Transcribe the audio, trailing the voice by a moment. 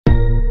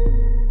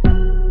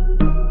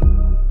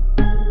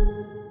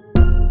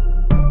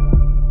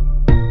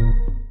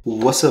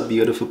What's up,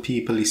 beautiful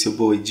people? It's your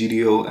boy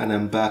Judeo, and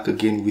I'm back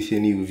again with a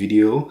new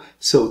video.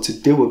 So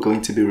today we're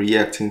going to be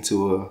reacting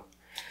to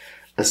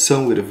a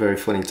song with a very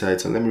funny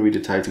title. Let me read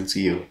the title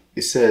to you.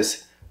 It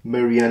says,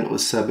 Mariane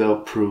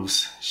Osabel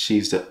proves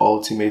she's the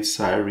ultimate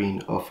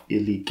siren of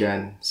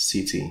Iligan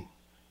City,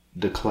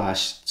 The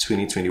Clash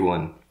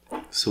 2021.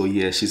 So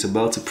yeah, she's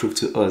about to prove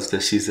to us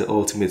that she's the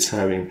ultimate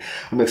siren.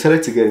 I'm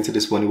excited to get into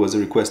this one. It was a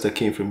request that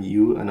came from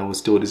you, and I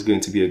was told it's going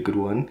to be a good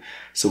one.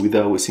 So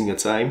without wasting your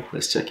time,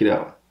 let's check it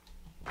out.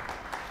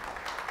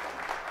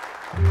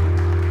 Look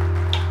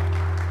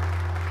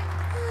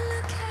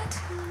at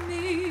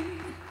me.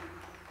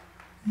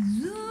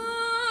 Look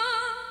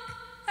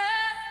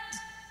at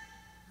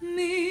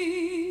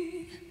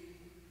me.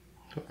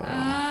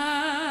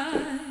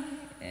 I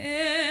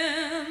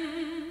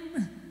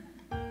am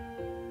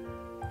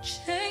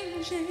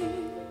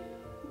changing,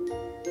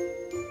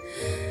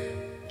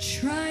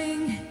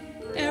 trying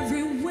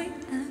every way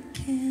I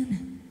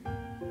can.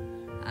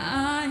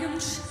 I am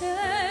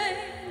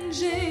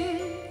changing.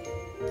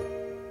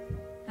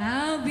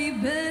 I'll be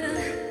better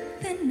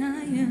than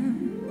I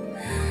am,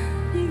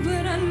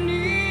 but I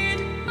need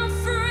a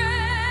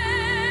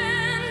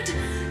friend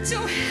to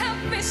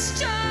help me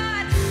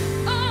start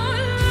all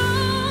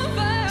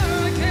over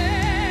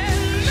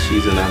again.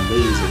 She's an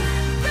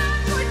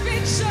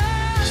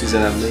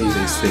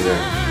amazing singer.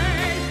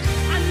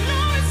 I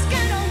know it's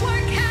gonna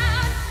work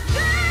out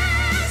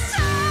this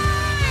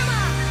time,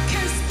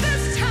 'cause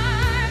this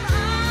time I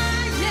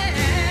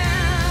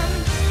am.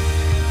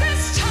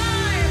 This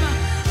time I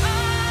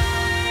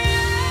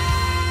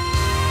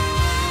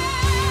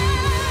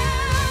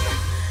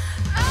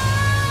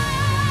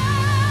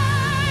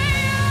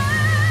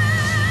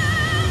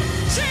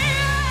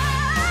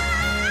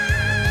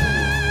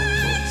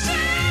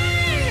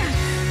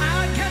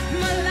I'll get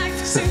my life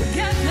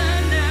together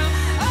now.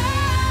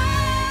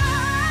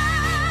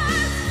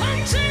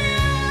 I'm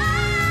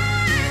changing.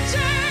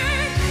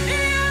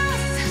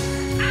 Yes,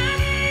 I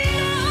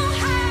know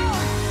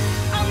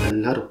how. A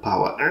lot of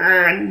power.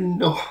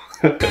 No.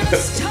 I'm gonna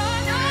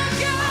start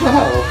again.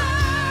 Wow.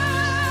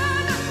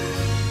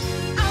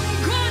 I'm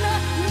gonna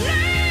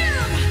leave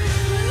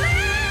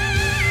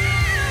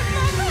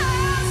my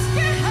past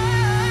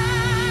behind.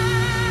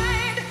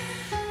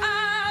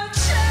 I'll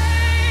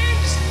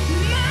change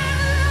my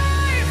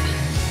life.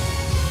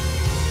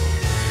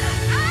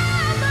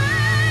 I'll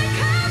make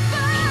a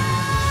vow.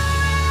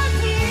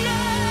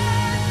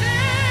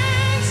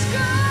 Nothing's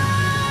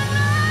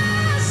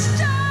gonna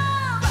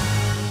stop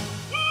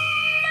me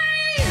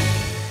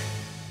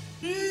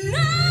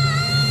now.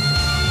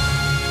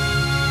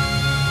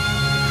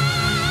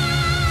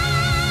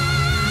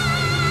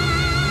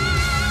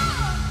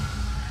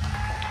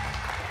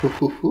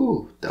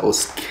 That was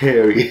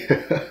scary.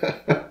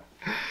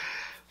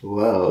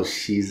 Wow,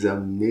 she's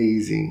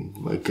amazing.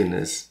 My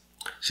goodness.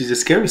 She's a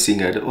scary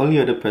singer. The only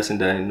other person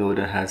that I know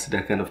that has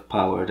that kind of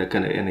power, that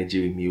kind of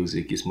energy with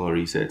music is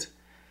Maurice.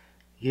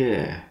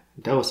 Yeah,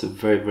 that was a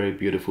very, very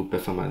beautiful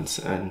performance,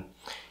 and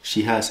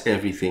she has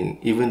everything,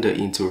 even the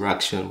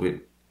interaction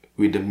with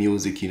the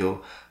music, you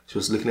know. She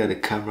was looking at the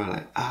camera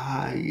like,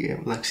 yeah,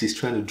 like she's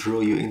trying to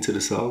draw you into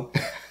the song.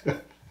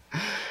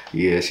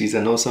 Yeah, she's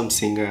an awesome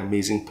singer,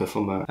 amazing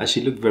performer, and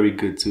she looked very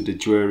good too. The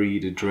jewelry,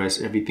 the dress,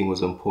 everything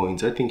was on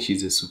point. I think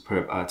she's a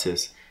superb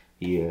artist.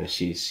 Yeah,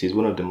 she's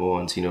one of the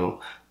ones, you know.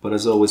 But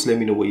as always, let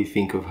me know what you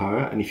think of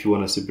her, and if you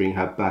want us to bring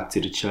her back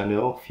to the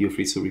channel, feel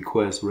free to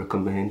request,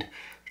 recommend,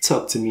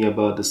 talk to me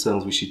about the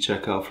songs we should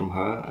check out from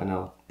her, and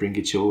I'll bring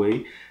it your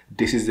way.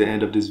 This is the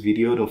end of this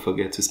video. Don't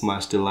forget to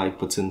smash the like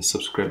button,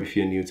 subscribe if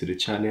you're new to the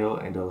channel,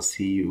 and I'll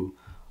see you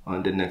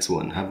on the next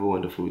one. Have a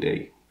wonderful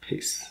day.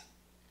 Peace.